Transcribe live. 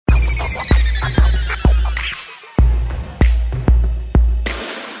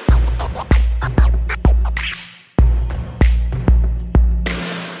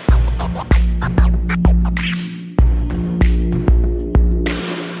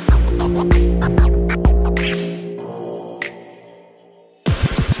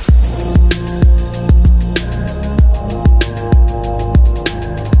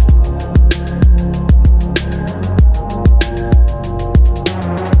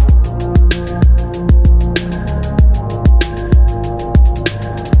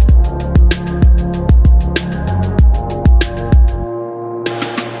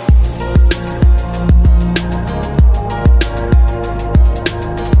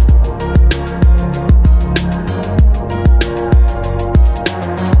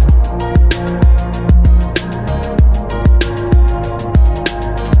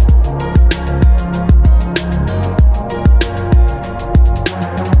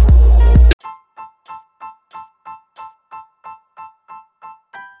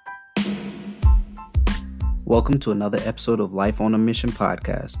Welcome to another episode of Life on a Mission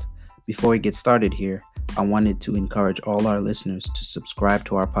podcast. Before we get started here, I wanted to encourage all our listeners to subscribe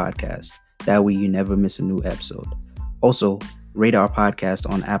to our podcast. That way you never miss a new episode. Also, rate our podcast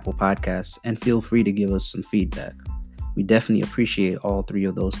on Apple Podcasts and feel free to give us some feedback. We definitely appreciate all three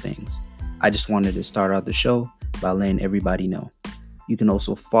of those things. I just wanted to start out the show by letting everybody know. You can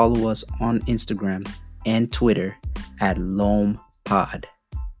also follow us on Instagram and Twitter at LoamPod.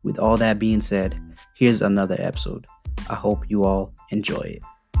 With all that being said, here's another episode. I hope you all enjoy it.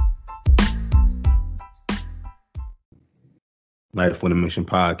 Life on a Mission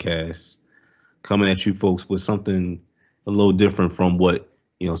podcast, coming at you folks with something a little different from what,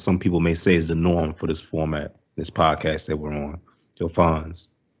 some people may say is the norm for this format, this podcast that we're on. Your funds.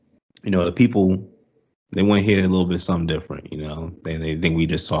 The people, they want to hear a little bit something different, They think we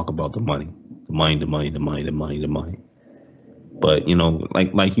just talk about the money. But,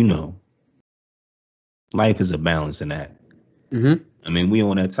 life is a balancing act. Mm-hmm. I mean, we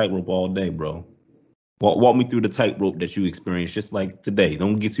on that tightrope all day, bro. Walk me through the tightrope that you experienced just like today.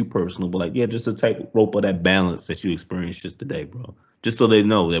 Don't get too personal, but just a tightrope of that balance that you experienced just today, bro. Just so they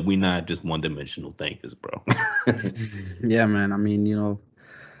know that we're not just one-dimensional thinkers, bro. Yeah, man. I mean,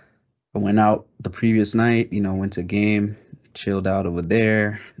 I went out the previous night, went to a game, chilled out over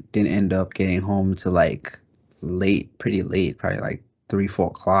there. Didn't end up getting home till pretty late, probably 3-4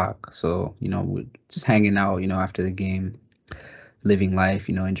 o'clock. So, we're just hanging out, after the game, living life,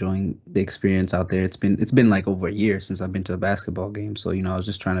 enjoying the experience out there. It's been over a year since I've been to a basketball game. So, I was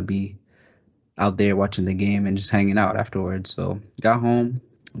just trying to be out there watching the game and just hanging out afterwards. So got home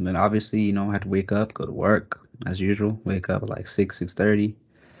and then obviously, I had to wake up, go to work as usual, wake up at 6:30,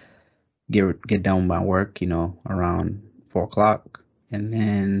 get done with my work, around 4 o'clock. And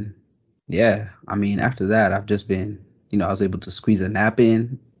then, yeah, I mean, after that, I've just been, I was able to squeeze a nap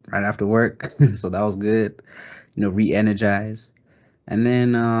in right after work. So that was good, re-energize. And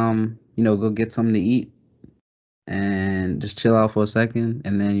then, go get something to eat and just chill out for a second.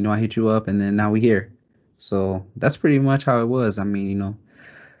 And then, I hit you up and then now we're here. So that's pretty much how it was. I mean,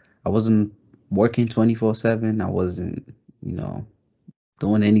 I wasn't working 24/7. I wasn't,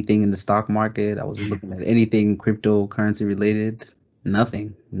 doing anything in the stock market. I wasn't looking at anything cryptocurrency related.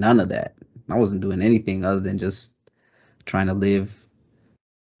 Nothing. None of that. I wasn't doing anything other than just trying to live,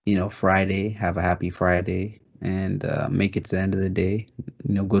 Friday, have a happy Friday, and make it to the end of the day.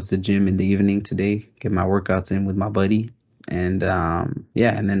 Go to the gym in the evening today, get my workouts in with my buddy, and and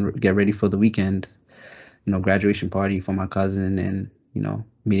then get ready for the weekend. Graduation party for my cousin, and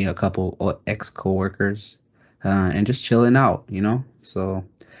meeting a couple ex-coworkers, and just chilling out. So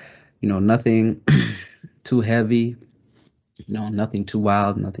nothing too heavy, nothing too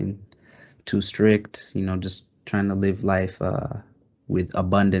wild, nothing too strict. Just trying to live life with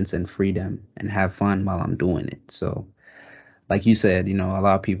abundance and freedom and have fun while I'm doing it. So like you said, a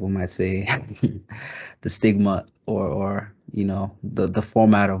lot of people might say the stigma or the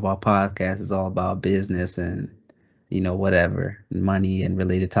format of our podcast is all about business and whatever, money and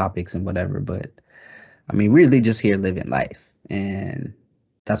related topics and whatever. But I mean, we're really just here living life, and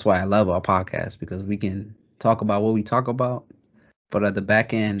that's why I love our podcast, because we can talk about what we talk about, but at the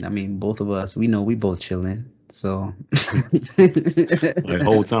back end, I mean, both of us, we know we both chilling. So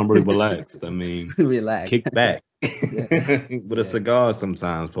whole time we're relaxed. I mean, relax, kick back with a cigar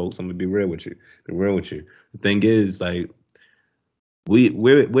sometimes, folks. I'm gonna be real with you. The thing is,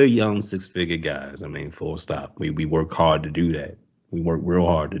 we're young 6-figure guys. I mean, full stop. We work hard to do that. We work real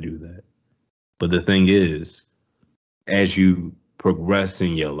hard to do that. But the thing is, as you progress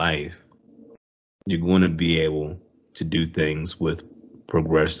in your life, you're going to be able to do things with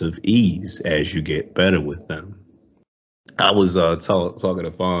progressive ease as you get better with them. I was talking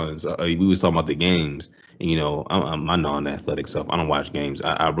to Fonz. We was talking about the games. And, I'm my non-athletic stuff. I don't watch games.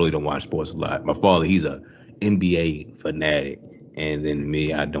 I really don't watch sports a lot. My father, he's a NBA fanatic. And then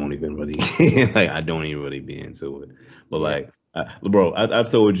me, I don't even really like I don't even really be into it. But Yeah, like, bro, I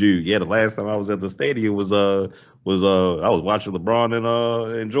told you, yeah, the last time I was at the stadium was I was watching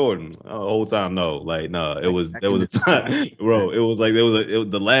LeBron and Jordan the whole time. No, like no, I there can was a just imagine. time, bro. It was like there was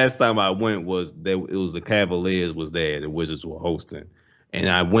the last time I went was there. It was the Cavaliers was there, the Wizards were hosting, and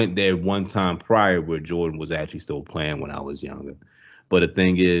I went there one time prior where Jordan was actually still playing when I was younger. But the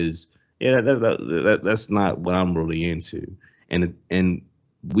thing is, yeah, that's not what I'm really into, and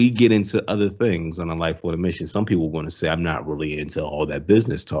we get into other things on a life with a mission. Some people want to say I'm not really into all that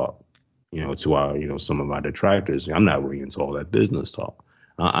business talk. To our some of our detractors, I'm not really into all that business talk.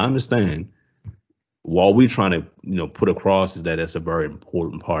 I understand. What we trying to put across is that it's a very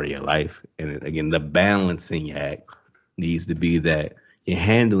important part of your life, and again, the balancing act needs to be that you're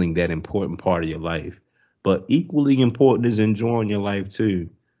handling that important part of your life, but equally important is enjoying your life too.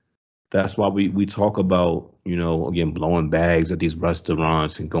 That's why we talk about, again, blowing bags at these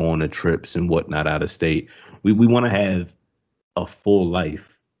restaurants and going to trips and whatnot out of state. We want to have a full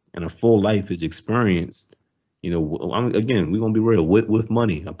life, and a full life is experienced. Again, we're gonna be real with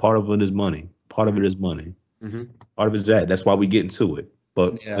money. A part of it is money. Part of Hmm. it is money. Hmm. Part of it is that. That's why we get into it.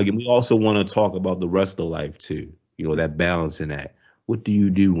 But Yeah. again, we also want to talk about the rest of life too. That balance in that. What do you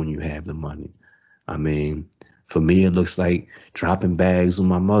do when you have the money? I mean, for me, it looks like dropping bags on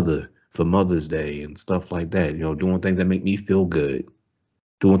my mother for Mother's Day and stuff like that. Doing things that make me feel good,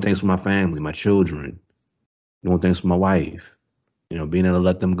 doing things for my family, my children, doing things for my wife. Being able to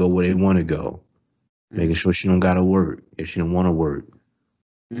let them go where they want to go, making Hmm. sure she don't gotta work if she don't want to work.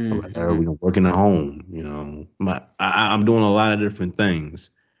 Or, Hmm. working at home. I'm doing a lot of different things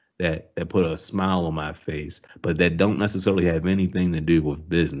that put a smile on my face, but that don't necessarily have anything to do with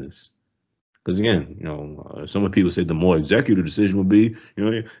business. Because again, some of the people say the more executive decision would be,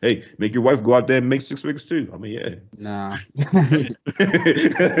 hey, make your wife go out there and make six figures too. I mean, yeah. Nah.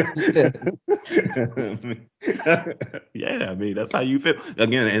 Yeah, I mean that's how you feel.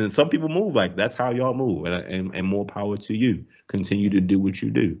 Again, and some people move like that's how y'all move, and more power to you. Continue to do what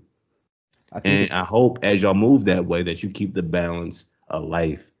you do, I think and I hope as y'all move that way that you keep the balance of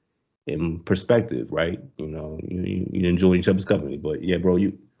life in perspective, right? You enjoy each other's company. But yeah, bro,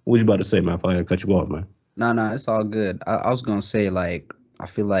 what was you about to say, man? If I cut you off, man. no, no, it's all good. I was gonna say like I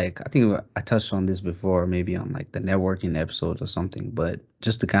feel like I think I touched on this before, maybe on like the networking episode or something, but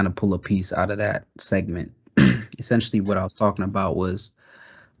just to kind of pull a piece out of that segment, essentially what I was talking about was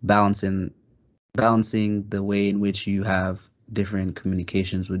balancing balancing the way in which you have different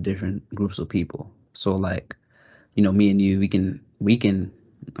communications with different groups of people. So like, me and you, we can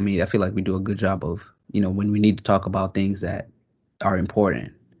I mean, I feel like we do a good job of, when we need to talk about things that are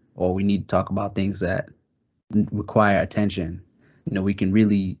important or we need to talk about things that require attention, we can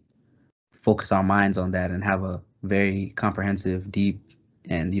really focus our minds on that and have a very comprehensive, deep,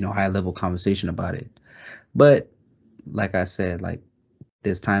 and high level conversation about it. But like I said, like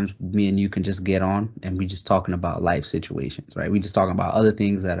there's times me and you can just get on and we just talking about life situations, right? We just talking about other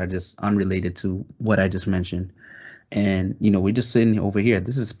things that are just unrelated to what I just mentioned. And we're just sitting over here.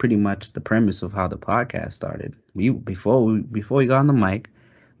 This is pretty much the premise of how the podcast started. We before we got on the mic,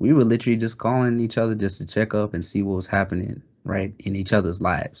 we were literally just calling each other just to check up and see what was happening, right, in each other's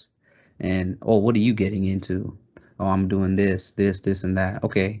lives. And oh, what are you getting into? Oh, I'm doing this, and that.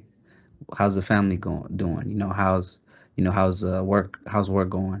 Okay, how's the family going doing? How's work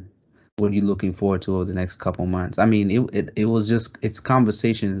going? What are you looking forward to over the next couple months? I mean, it was just it's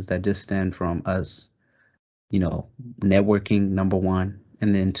conversations that just stem from us, you know, networking, number one,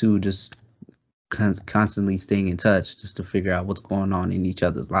 and then two, just constantly staying in touch just to figure out what's going on in each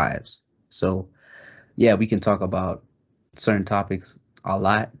other's lives. So yeah, we can talk about certain topics a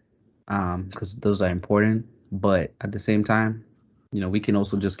lot, because those are important. But at the same time, we can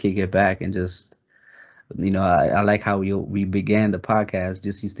also just kick it back and just, I like how we began the podcast.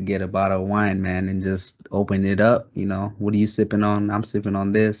 Just used to get a bottle of wine, man, and just open it up. What are you sipping on? I'm sipping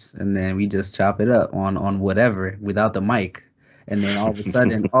on this, and then we just chop it up on whatever without the mic. And then all of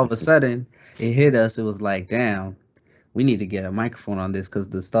a sudden, it hit us. It was like, damn, we need to get a microphone on this because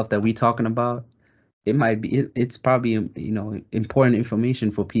the stuff that we talking about, it's probably important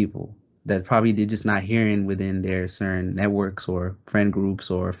information for people that probably they're just not hearing within their certain networks or friend groups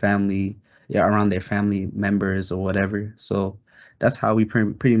or family, yeah, around their family members or whatever. So that's how we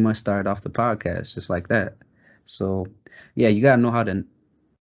pretty much started off the podcast, just like that. So yeah, you gotta know how to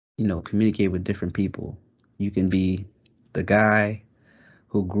communicate with different people. You can be the guy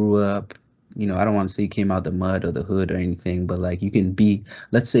who grew up, I don't want to say you came out the mud or the hood or anything, but like you can be,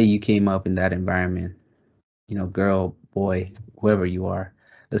 let's say you came up in that environment, girl, boy, whoever you are.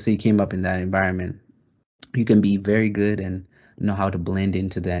 Let's say you came up in that environment. You can be very good and know how to blend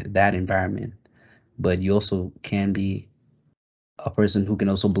into that environment. But you also can be a person who can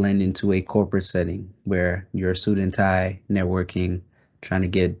also blend into a corporate setting where you're a suit and tie, networking, trying to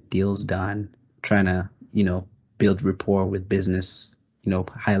get deals done, trying to, build rapport with business,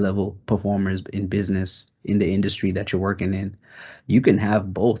 high level performers in business in the industry that you're working in. You can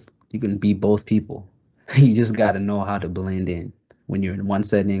have both. You can be both people. You just got to know how to blend in when you're in one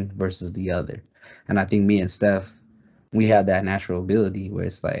setting versus the other. And I think me and Steph, we have that natural ability where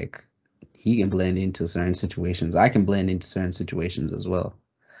it's like he can blend into certain situations. I can blend into certain situations as well.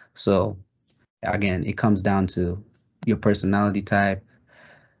 So again, it comes down to your personality type,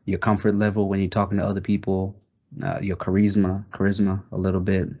 your comfort level when you're talking to other people, your charisma a little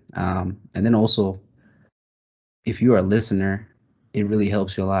bit, and then also if you're a listener, it really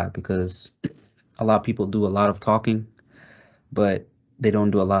helps you a lot because a lot of people do a lot of talking, but they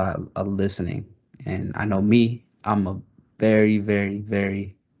don't do a lot of listening. And I know me, I'm a very, very,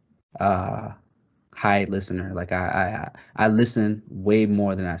 very uh, high listener. Like I listen way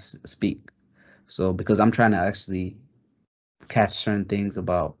more than I speak. So because I'm trying to actually catch certain things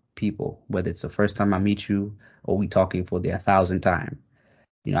about people, whether it's the first time I meet you or we talking for the 1,000th time,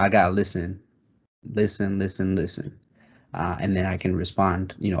 I gotta listen, and then I can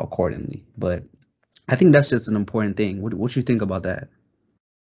respond, accordingly. But I think that's just an important thing. What you think about that?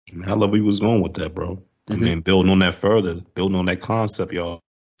 I love where you was going with that, bro. I Mm-hmm. mean, building on that further, building on that concept, y'all.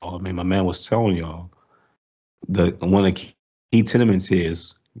 I mean, my man was telling y'all the one of the key tenements here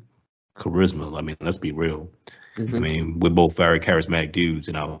is charisma. I mean, let's be real. I Mm-hmm. mean, we're both very charismatic dudes,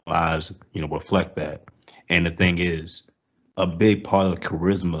 and our lives, reflect that. And the thing is, a big part of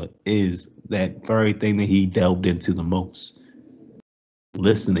charisma is that very thing that he delved into the most: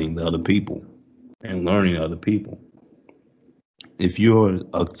 listening to other people and learning other people. If you're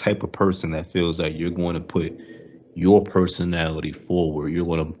a type of person that feels like you're going to put your personality forward, you're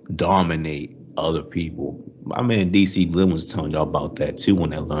going to dominate other people. My man DC Glenn was telling y'all about that too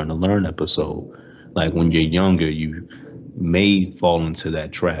on that Learn to Learn episode. Like when you're younger, you may fall into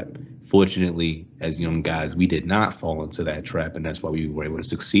that trap. Fortunately, as young guys, we did not fall into that trap, and that's why we were able to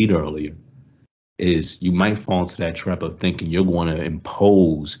succeed earlier. Is you might fall into that trap of thinking you're going to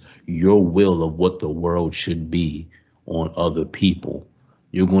impose your will of what the world should be on other people.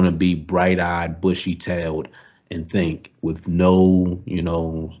 You're going to be bright-eyed, bushy-tailed, and think with no,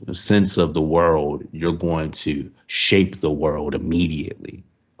 sense of the world, you're going to shape the world immediately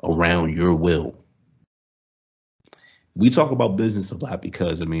around your will. We talk about business a lot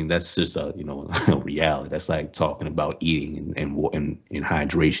because I mean that's just a a reality. That's like talking about eating and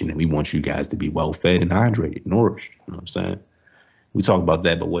hydration, and we want you guys to be well fed and hydrated, nourished. You know what I'm saying? We talk about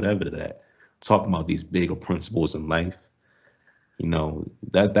that, but whatever that, talking about these bigger principles in life,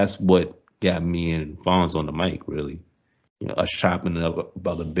 that's what got me and Fonz on the mic really. Us chopping it up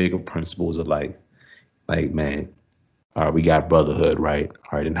about the bigger principles of life. Like man, all right, we got brotherhood, right?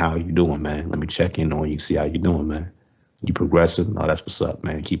 All right, and how you doing, man? Let me check in on you, see how you doing, man. You progressing? No, that's what's up,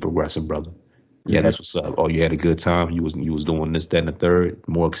 man. Keep progressing, brother. Yeah, Mm-hmm. that's what's up. Oh, you had a good time. You was doing this, that, and the third.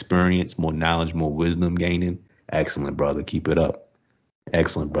 More experience, more knowledge, more wisdom gaining. Excellent, brother. Keep it up.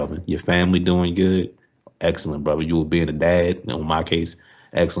 Excellent, brother. Your family doing good. Excellent, brother. You were being a dad. In my case,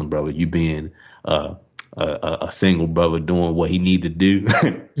 excellent, brother. You being uh, a single brother doing what he need to do.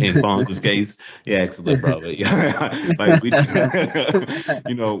 In Fonz's case, yeah, excellent, brother. Like we,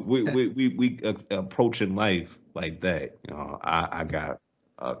 we approaching life like that. I got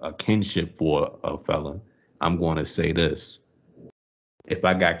a kinship for a fella. I'm going to say this: if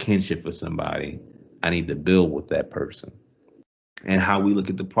I got kinship for somebody, I need to build with that person. And how we look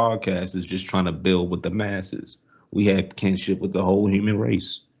at the podcast is just trying to build with the masses. We have kinship with the whole human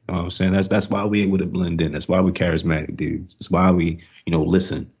race. You know what I'm saying? That's why we able to blend in. That's why we charismatic dudes. That's why we,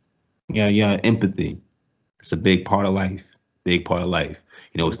 listen. Yeah, empathy. It's a big part of life. Big part of life.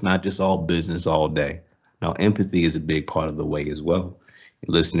 It's not just all business all day. Now, empathy is a big part of the way as well.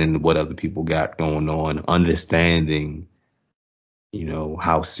 Listening to what other people got going on, understanding,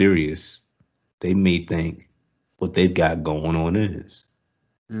 how serious they may think what they've got going on is.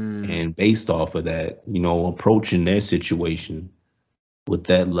 Mm. And based off of that, approaching their situation with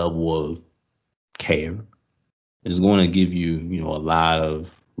that level of care is going to give you, a lot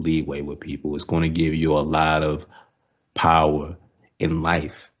of leeway with people. It's going to give you a lot of power in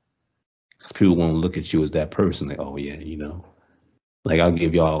life. 'Cause people won't look at you as that person. Like, oh yeah, like I'll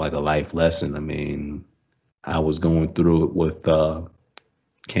give y'all like a life lesson. I mean, I was going through it with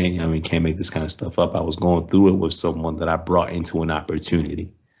can't make this kind of stuff up. I was going through it with someone that I brought into an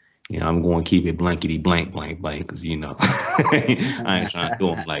opportunity. I'm going to keep it blankety blank, blank, blank, because, I ain't trying to do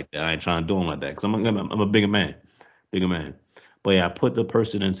them like that. I ain't trying to do them like that because I'm a bigger man, bigger man. But yeah, I put the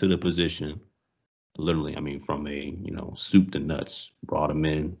person into the position, literally, I mean, from a, soup to nuts, brought them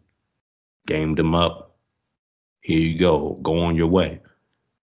in, gamed them up. Here you go on your way.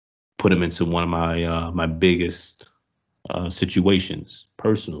 Put them into one of my biggest situations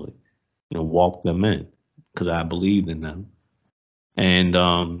personally, walk them in because I believed in them. And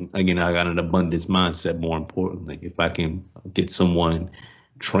again, I got an abundance mindset. More importantly, if I can get someone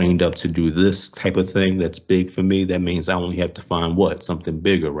trained up to do this type of thing that's big for me, that means I only have to find something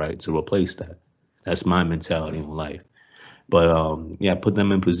bigger, right, to replace that. That's my mentality in life. But yeah, put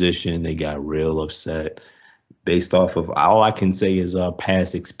them in position. They got real upset based off of all I can say is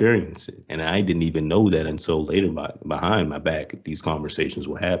past experiences, and I didn't even know that until later. Behind my back, these conversations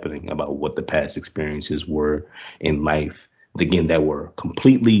were happening about what the past experiences were in life. Again, that were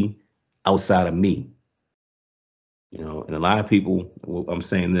completely outside of me. And a lot of people. I'm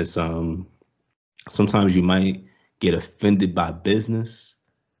saying this. Sometimes you might get offended by business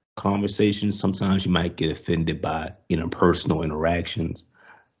conversations. Sometimes you might get offended by interpersonal interactions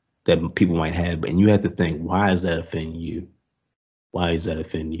that people might have, and you have to think, why does that offend you? Why does that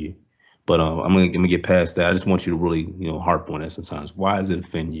offend you? But I'm gonna get past that. I just want you to really, harp on that sometimes. Why does it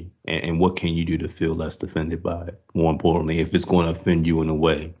offend you, and what can you do to feel less offended by it? More importantly, if it's going to offend you in a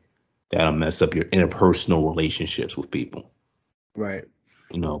way that'll mess up your interpersonal relationships with people. Right.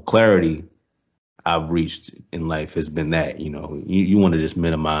 Clarity I've reached in life has been that, you want to just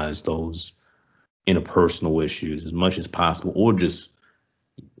minimize those interpersonal issues as much as possible, or just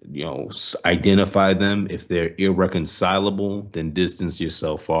identify them. If they're irreconcilable, then distance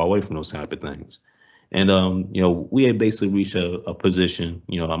yourself far away from those type of things. And we had basically reached a position.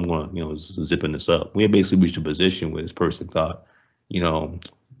 I'm going to zipping this up. We had basically reached a position where this person thought,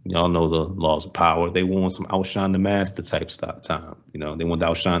 y'all know the laws of power. They want some outshine the master type stop time. They want to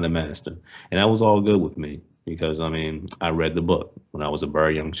outshine the master, and that was all good with me because I read the book when I was a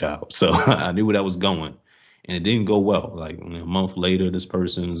very young child, so I knew where that was going. And it didn't go well. Like a month later, this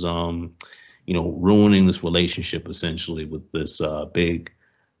person's ruining this relationship essentially with this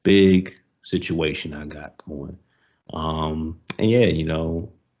big situation I got going. And yeah,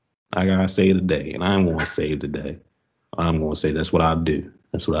 I gotta save the day, and I'm gonna save the day. I'm gonna say that's what I do.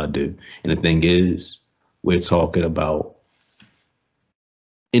 That's what I do. And the thing is, we're talking about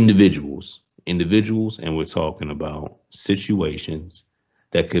individuals, and we're talking about situations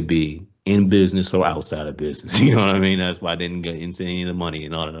that could be in business or outside of business. You know what I mean? That's why I didn't get into any of the money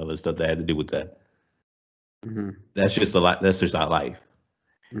and all that other stuff that had to do with that. Mm-hmm. That's just a lot. That's just our life.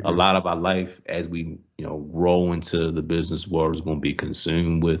 Mm-hmm. A lot of our life, as we roll into the business world, is going to be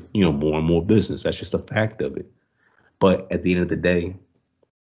consumed with more and more business. That's just a fact of it. But at the end of the day,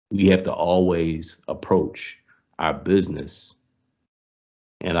 we have to always approach our business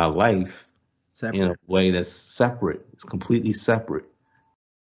and our life in a way that's separate. It's completely separate.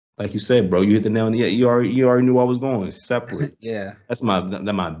 Like you said, bro, you hit the nail on the head. You already knew I was going. Separate. Yeah. That's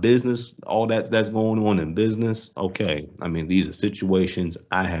my business. All that's going on in business. Okay. These are situations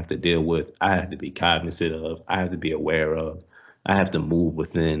I have to deal with. I have to be cognizant of. I have to be aware of. I have to move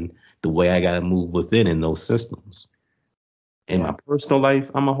within the way I gotta move within in those systems. In my personal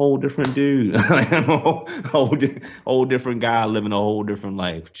life, I'm a whole different dude. I'm a whole different guy living a whole different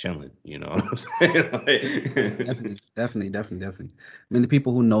life, chilling. You know what I'm saying? Definitely. The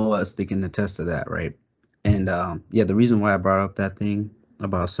people who know us, they can attest to that, right? And yeah, the reason why I brought up that thing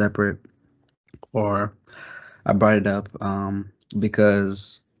about separate, or I brought it up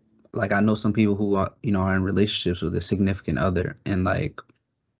because like I know some people who are are in relationships with a significant other, and like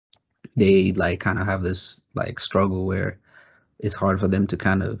they like kind of have this like struggle where it's hard for them to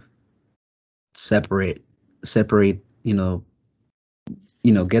kind of separate get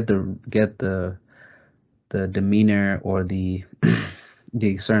the demeanor or the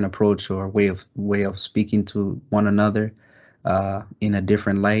the certain approach or way of speaking to one another in a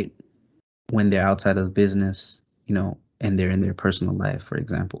different light when they're outside of the business, and they're in their personal life, for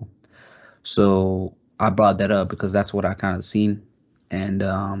example. So I brought that up because that's what I kind of seen. And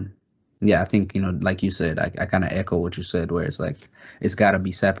yeah, I think, like you said, I kind of echo what you said, where it's like it's got to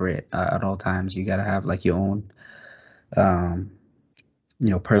be separate at all times. You got to have like your own um,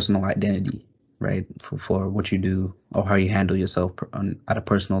 personal identity, right? For what you do or how you handle yourself at a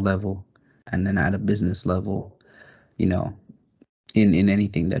personal level, and then at a business level, you know, in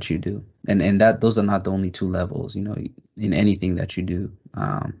anything that you do. And that those are not the only two levels, in anything that you do.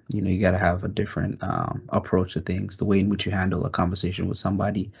 You got to have a different approach to things, the way in which you handle a conversation with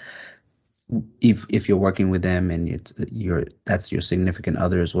somebody. If you're working with them and that's your significant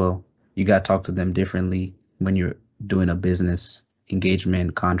other as well, you got to talk to them differently when you're doing a business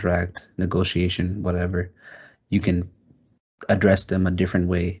engagement, contract, negotiation, whatever. You can address them a different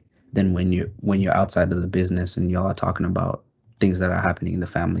way than when you're outside of the business and y'all are talking about things that are happening in the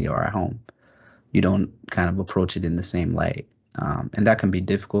family or at home. You don't kind of approach it in the same light. And that can be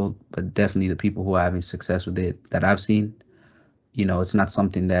difficult, but definitely the people who are having success with it that I've seen, it's not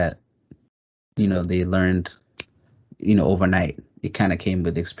something that, they learned, overnight. It kind of came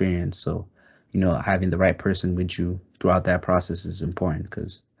with experience. So, having the right person with you throughout that process is important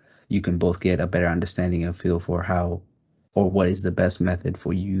because you can both get a better understanding and feel for how or what is the best method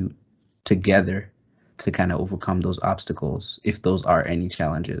for you together to kind of overcome those obstacles if those are any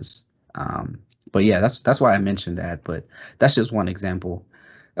challenges. But yeah, that's why I mentioned that. But that's just one example,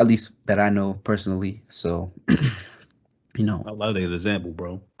 at least that I know personally. So, you know, I love that example,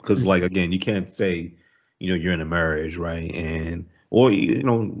 bro. Because like again, you can't say, you're in a marriage, right? And or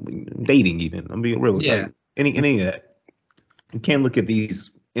dating even. I'm being real. yeah. Like any of that. You can't look at these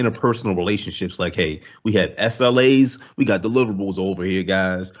interpersonal relationships like, hey, we have SLAs, we got deliverables over here,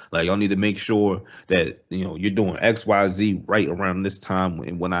 guys. Like y'all need to make sure that you're doing XYZ right around this time.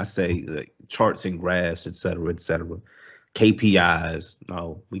 And when I say like, charts and graphs, et cetera, et cetera, KPIs,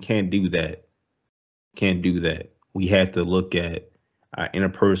 no, we can't do that. Can't do that. We have to look at our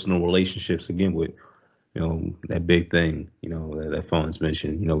interpersonal relationships again with that big thing, that Phone's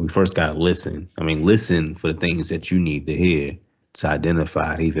mentioned. We first got to listen. I mean, listen for the things that you need to hear to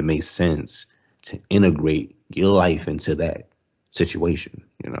identify, to even make sense, to integrate your life into that situation.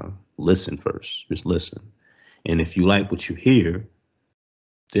 Listen first, just listen. And if you like what you hear,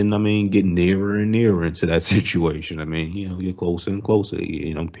 then I mean, get nearer and nearer into that situation. I mean, get closer and closer.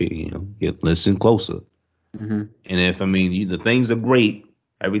 Get listen closer. Hmm. And if I mean the things are great,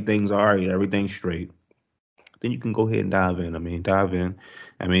 everything's all right, everything's straight, then you can go ahead and dive in. I mean, dive in.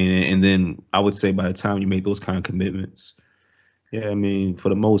 I mean, and then I would say by the time you make those kind of commitments, yeah, I mean, for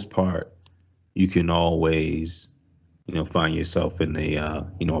the most part, you can always, find yourself in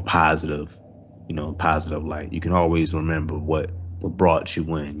a positive, positive light. You can always remember what brought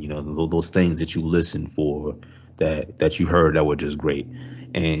you in. Those things that you listened for, that you heard that were just great.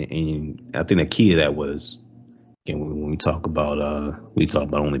 And I think the key to that was, again, when we talk about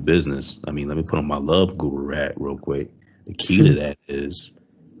only business. I mean, let me put on my love guru hat real quick. The key to that is,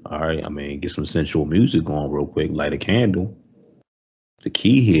 all right. I mean, get some sensual music on real quick, light a candle. The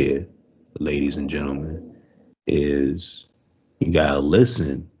key here, ladies and gentlemen, is you gotta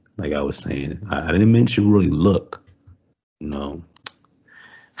listen. Like I was saying, I didn't mention really look. No,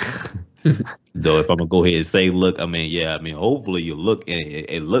 though if I'm gonna go ahead and say look, I mean, yeah, I mean, hopefully you look and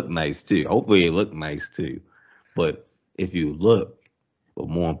it look nice too. Hopefully it look nice too. But if you look, but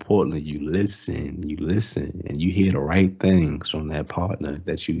more importantly, you listen, and you hear the right things from that partner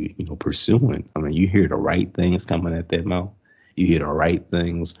that pursuing. I mean, you hear the right things coming at their mouth. You hear the right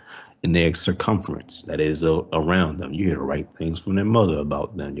things in their circumference that is around them. You hear the right things from their mother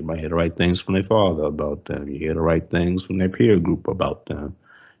about them. You might hear the right things from their father about them. You hear the right things from their peer group about them.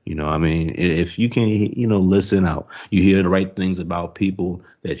 I mean, if you can, listen out, you hear the right things about people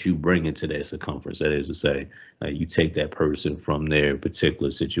that you bring into their circumference. That is to say, you take that person from their particular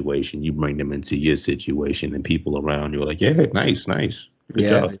situation, you bring them into your situation, and people around you are like, yeah, nice, nice, good Yeah,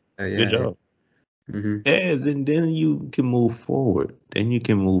 job, yeah, good yeah. job. Hmm. Yeah, then you can move forward. Then you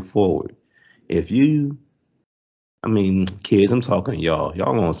can move forward. If you I mean, kids, I'm talking to y'all.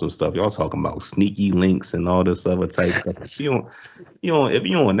 Y'all on some stuff. Y'all talking about sneaky links and all this other type stuff. If you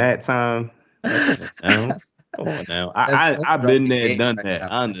on that time, like come on now, come on now. Steph's I've been dropping there, game done right that. now, I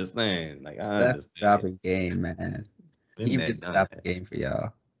man. understand. Like I Steph's understand. dropping game, man. Been He there, really done dropping that. game for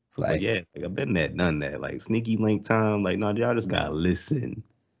y'all. But Like, yeah, like I've been there, done that. Like sneaky link time. Like no, y'all just gotta listen.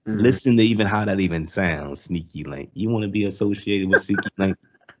 mhm. Listen to even how that even sounds. Sneaky link. You want to be associated with sneaky link?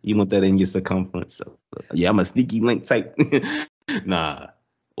 You want that in your circumference? So, yeah, I'm a sneaky link type. Nah.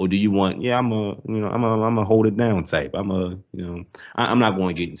 Or do you want? Yeah, I'm a hold it down type. I'm not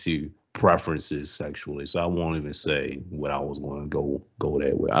going to get into preferences sexually, so I won't even say what I was going to go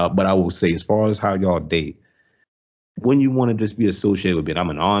that way. But I will say, as far as how y'all date, when you want to just be associated with it, I'm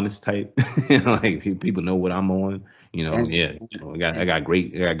an honest type. Like people know what I'm on. and Yeah. I got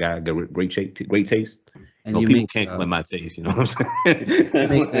great taste. and you People make can't come at my taste. You know what I'm you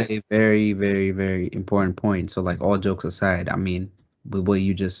make saying? a very, very, very important point. So, like, all jokes aside, I mean, with what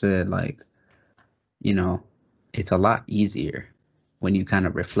you just said, like, you know, it's a lot easier when you kind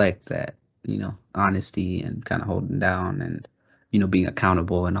of reflect that, honesty and kind of holding down and, being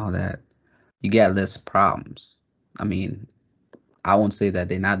accountable and all that. You get less problems. I mean, I won't say that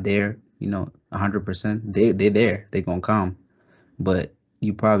they're not there, 100%. They're there. They're gonna come, but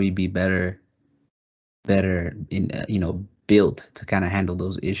you probably be better in built to kind of handle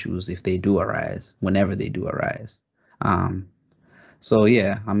those issues if they do arise, whenever they do arise. Um, so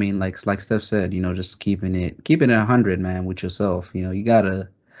yeah, I mean, like Steph said, just keeping it 100, man, with yourself. You gotta,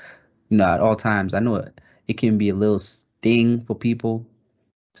 at all times. I know it can be a little sting for people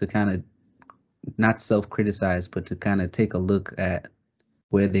to kind of not self-criticize, but to kind of take a look at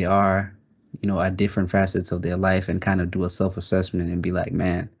where they are, at different facets of their life and kind of do a self-assessment and be like,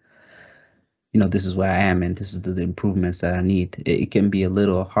 man, this is where I am and this is the improvements that I need. It can be a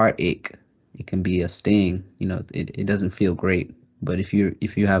little heartache. It can be a sting. It doesn't feel great. But if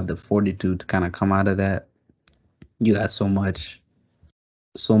you have the fortitude to kind of come out of that, you got so much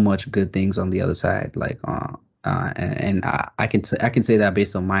good things on the other side. And I can say that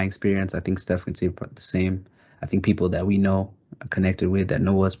based on my experience. I think Steph can say the same. I think people that we know, are connected with, that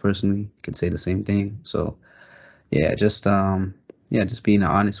know us personally, can say the same thing. So yeah, just being an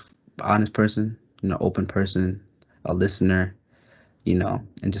honest person, open person, a listener,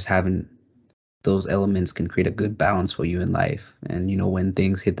 and just having those elements can create a good balance for you in life. And when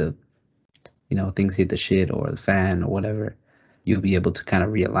things hit the shit or the fan or whatever, you'll be able to kind of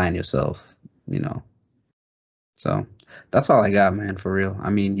realign yourself, you know. So that's all I got, man, for real. I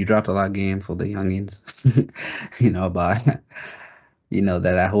mean, you dropped a lot of game for the youngins, but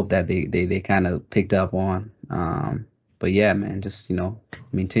that I hope that they kind of picked up on. But yeah, man, just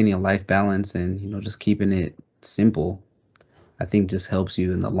maintaining a life balance and just keeping it simple. I think just helps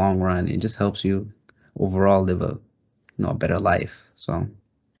you in the long run. It just helps you overall live a better life. So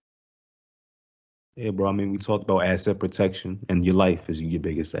Yeah, bro. I mean, we talked about asset protection, and your life is your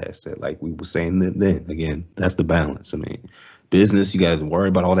biggest asset. Like we were saying then, again, that's the balance. I mean, business, you guys worry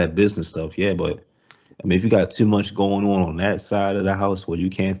about all that business stuff, yeah, but I mean, if you got too much going on that side of the house where you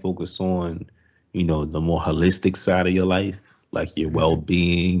can't focus on, the more holistic side of your life, like your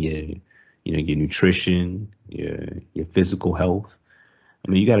well-being, your nutrition, your physical health.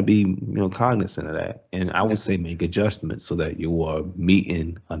 I mean, you got to be, cognizant of that. And I yeah, would say make adjustments so that you are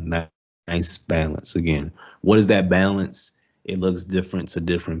meeting a nice balance. Again, what is that balance? It looks different to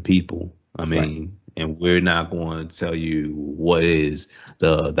different people. I right. mean, and we're not going to tell you what is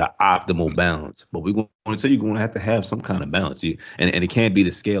the optimal balance, but we're going to tell you're going to have some kind of balance. And it can't be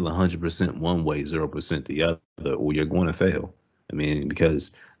the scale 100% one way, 0% the other, or you're going to fail. I mean,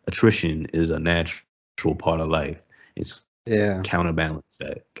 because attrition is a natural part of life. It's Yeah. counterbalance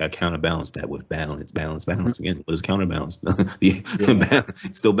that with Mhm. balance again. What is counterbalance? The Yeah.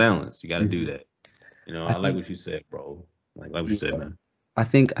 still balance. You got to do Mhm. that. I I like think what you said, bro. Like what you said, yeah. man. I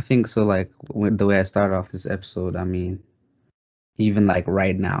think so. Like the way I started off this episode, I mean, even like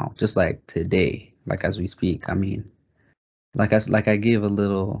right now, just like today, like as we speak, I mean, like I gave a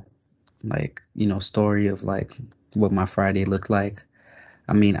little like story of like what my Friday looked like.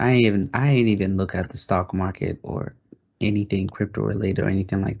 I mean, I ain't even look at the stock market or anything crypto related or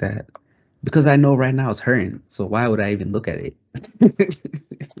anything like that because I know right now it's hurting. So why would I even look at it?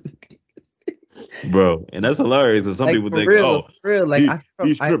 Bro, and that's hilarious because some Like people for think, real, oh, for real. Like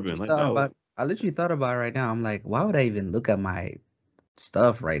he's I tripping. literally Like, thought no, about I literally thought about it right now. I'm like, why would I even look at my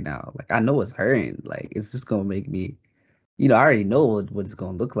stuff right now? Like I know it's hurting. Like it's just gonna make me, I already know what it's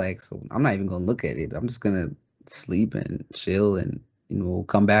gonna look like, so I'm not even gonna look at it. I'm just gonna sleep and chill and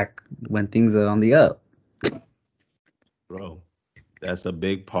come back when things are on the up. bro, that's a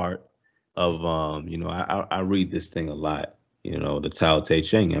big part of I read this thing a lot. The Tao Te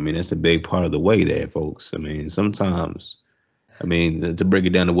Ching. I mean, that's a big part of the way there, folks. I mean, sometimes I mean, to break it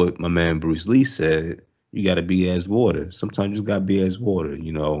down to what my man Bruce Lee said, you got to be as water. Sometimes you just got to be as water.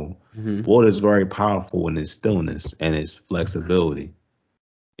 Hmm. Water is very powerful in its stillness and its flexibility.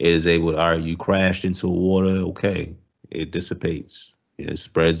 It is able, all right, you crashed into water, okay, it dissipates. It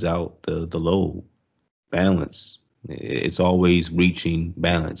spreads out the load, balance. It's always reaching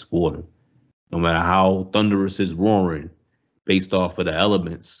balance, water. No matter how thunderous it's roaring, based off of the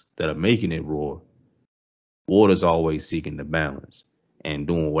elements that are making it roar, water's always seeking the balance and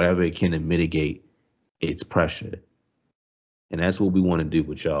doing whatever it can to mitigate its pressure. And that's what we want to do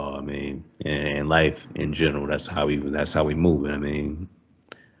with y'all. I mean, and life in general. That's how we move it. I mean,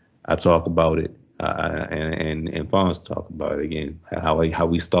 I talk about it, and Fonz talk about it again. How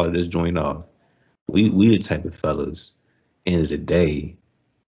we started this joint off. We the type of fellas. End of the day,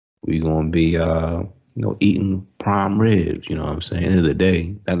 we gonna be eating prime ribs. You know what I'm saying? End of the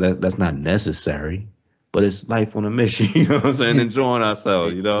day, that's not necessary, but it's life on a mission. You know what I'm saying? Enjoying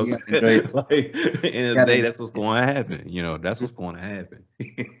ourselves. You know You what gotta I'm enjoy saying? it. Like end of the Gotta day, enjoy that's what's going to happen. That's it. what's going to happen,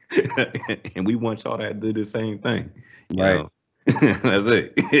 and we want y'all to do the same thing. You Right. know, that's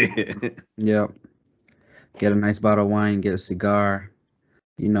it. Yep. Get a nice bottle of wine, get a cigar,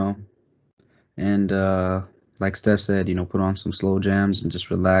 you know, and like Steph said, put on some slow jams and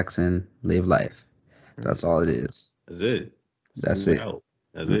just relax and live life. That's all it is. That's it. That's Smooth it. out.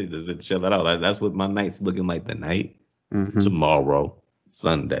 That's it. That's it. Chill it out. That's what my night's looking like tonight, Mm-hmm. tomorrow,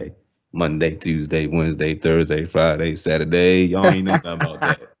 Sunday, Monday, Tuesday, Wednesday, Thursday, Friday, Saturday. Y'all ain't know nothing about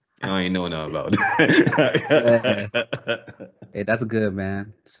that. Y'all ain't know nothing about Yeah. that. Hey, that's good,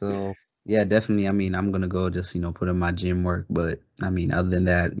 man. So yeah, definitely. I mean, I'm gonna go just, put in my gym work, but I mean, other than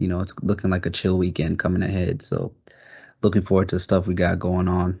that, it's looking like a chill weekend coming ahead. So looking forward to stuff we got going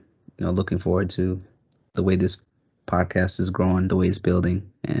on. Looking forward to the way this podcast is growing, the way it's building,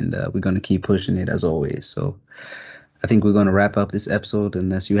 and we're gonna keep pushing it as always. So I think we're gonna wrap up this episode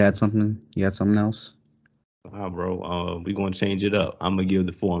unless you had something else. Nah, bro. We gonna change it up. I'm gonna give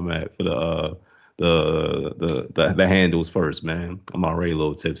the format for the handles first, man. I'm already a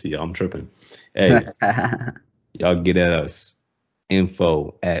little tipsy. I'm tripping. Hey, y'all get at us.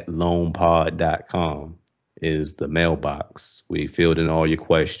 info@lonepod.com is the mailbox. We filled in all your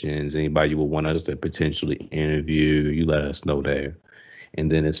questions. Anybody you would want us to potentially interview, you let us know there.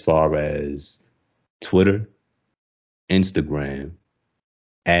 And then as far as Twitter, Instagram,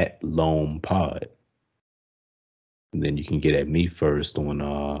 @lonepod. And then you can get at me first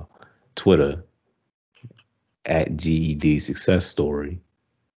on Twitter @GED Success Story,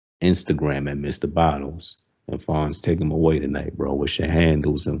 Instagram @Mr. Bottles. And Fonz, take them away tonight, bro. What's your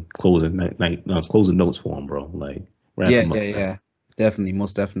handles and closing closing notes for them, bro? Like wrap Yeah, them yeah, up, man. yeah. Definitely,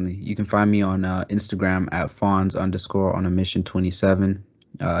 most definitely. You can find me on Instagram @Fonz_on a mission 27.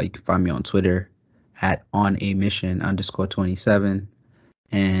 You can find me on Twitter @on a mission_27.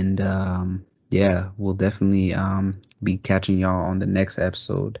 And yeah, we'll definitely be catching y'all on the next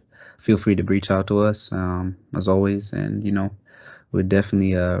episode. Feel free to reach out to us as always, and we're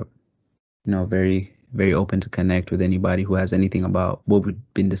definitely very very open to connect with anybody who has anything about what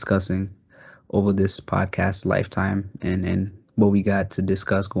we've been discussing over this podcast lifetime, and what we got to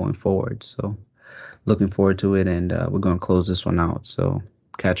discuss going forward. So looking forward to it, and we're going to close this one out. So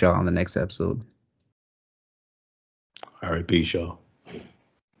catch y'all on the next episode. All right, peace, y'all.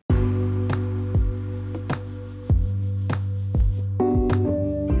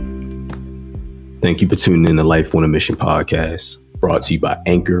 Thank you for tuning in to Life on a Mission podcast, brought to you by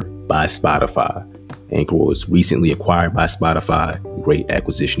Anchor by Spotify. Anchor was recently acquired by Spotify. Great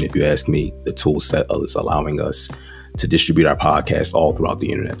acquisition, if you ask me. The tool set is allowing us to distribute our podcast all throughout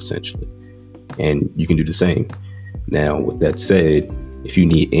the internet, essentially. And you can do the same. Now, with that said, if you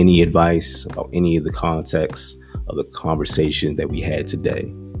need any advice about any of the context of the conversation that we had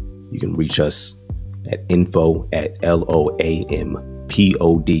today, you can reach us at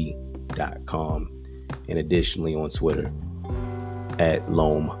info@loampod.com, and additionally on Twitter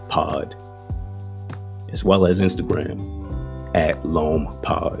 @loampod, as well as Instagram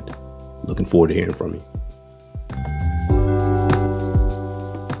 @loampod. Looking forward to hearing from you.